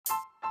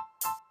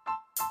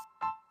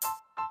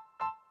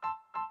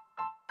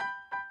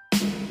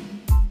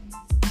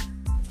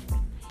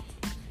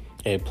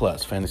A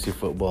plus fantasy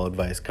football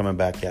advice coming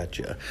back at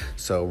you.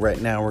 So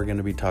right now we're going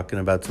to be talking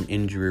about some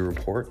injury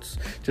reports,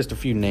 just a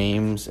few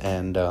names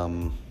and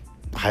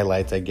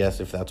highlights, I guess,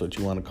 if that's what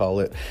you want to call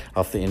it,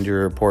 off the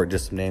injury report.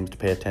 Just some names to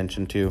pay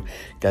attention to.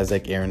 Guys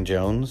like Aaron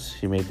Jones,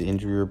 he made the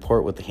injury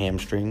report with the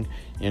hamstring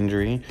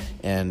injury.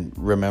 And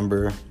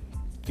remember,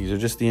 these are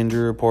just the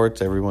injury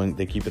reports. Everyone,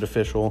 they keep it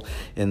official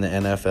in the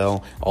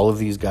NFL. All of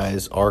these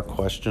guys are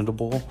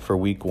questionable for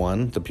week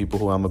 1, the people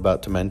who I'm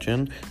about to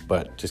mention.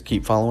 But just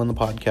keep following the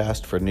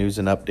podcast for news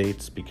and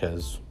updates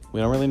because we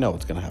don't really know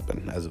what's going to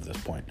happen as of this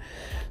point.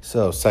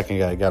 So, second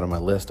guy I got on my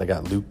list, I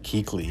got Luke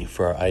Kuechly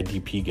for our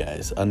IDP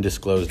guys.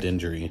 Undisclosed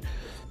injury.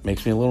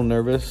 Makes me a little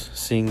nervous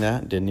seeing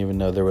that. Didn't even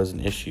know there was an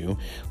issue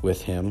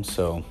with him,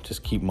 so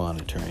just keep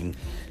monitoring.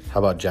 How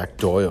about Jack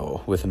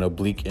Doyle with an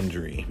oblique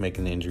injury,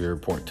 making the injury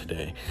report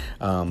today?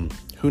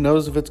 Who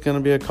knows if it's going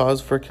to be a cause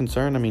for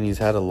concern? I mean, he's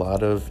had a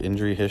lot of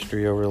injury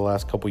history over the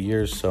last couple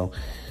years, so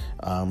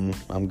I'm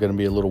going to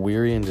be a little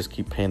weary and just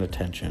keep paying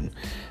attention.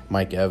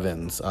 Mike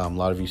Evans, a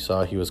lot of you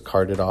saw he was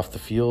carted off the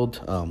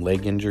field,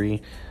 leg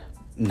injury.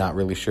 Not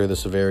really sure the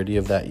severity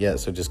of that yet,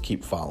 so just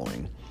keep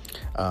following.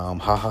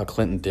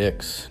 Clinton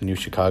Dix, new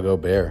Chicago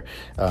Bear,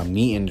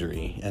 knee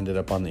injury, ended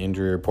up on the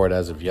injury report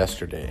as of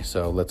yesterday.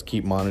 So let's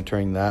keep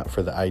monitoring that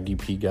for the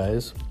IDP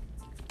guys.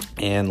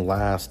 And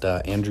last,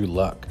 Andrew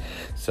Luck.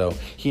 So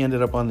he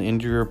ended up on the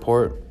injury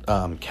report,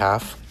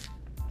 calf.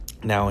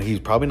 Now, he's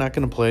probably not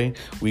going to play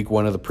week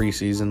 1 of the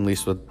preseason, at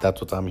least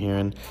that's what I'm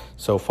hearing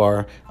so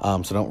far.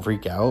 So don't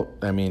freak out.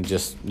 I mean,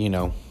 just,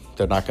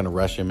 they're not going to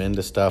rush him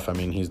into stuff. I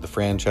mean, he's the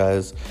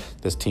franchise.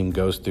 This team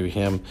goes through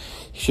him.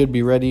 He should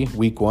be ready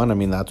week 1. I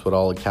mean, that's what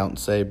all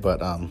accounts say,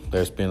 but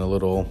there's been a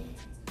little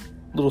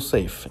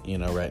safe,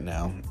 right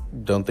now.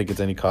 Don't think it's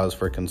any cause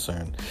for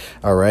concern.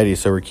 Alrighty,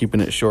 so we're keeping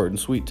it short and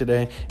sweet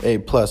today. A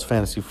plus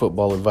fantasy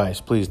football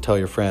advice. Please tell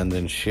your friends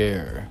and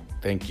share.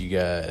 Thank you,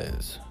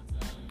 guys.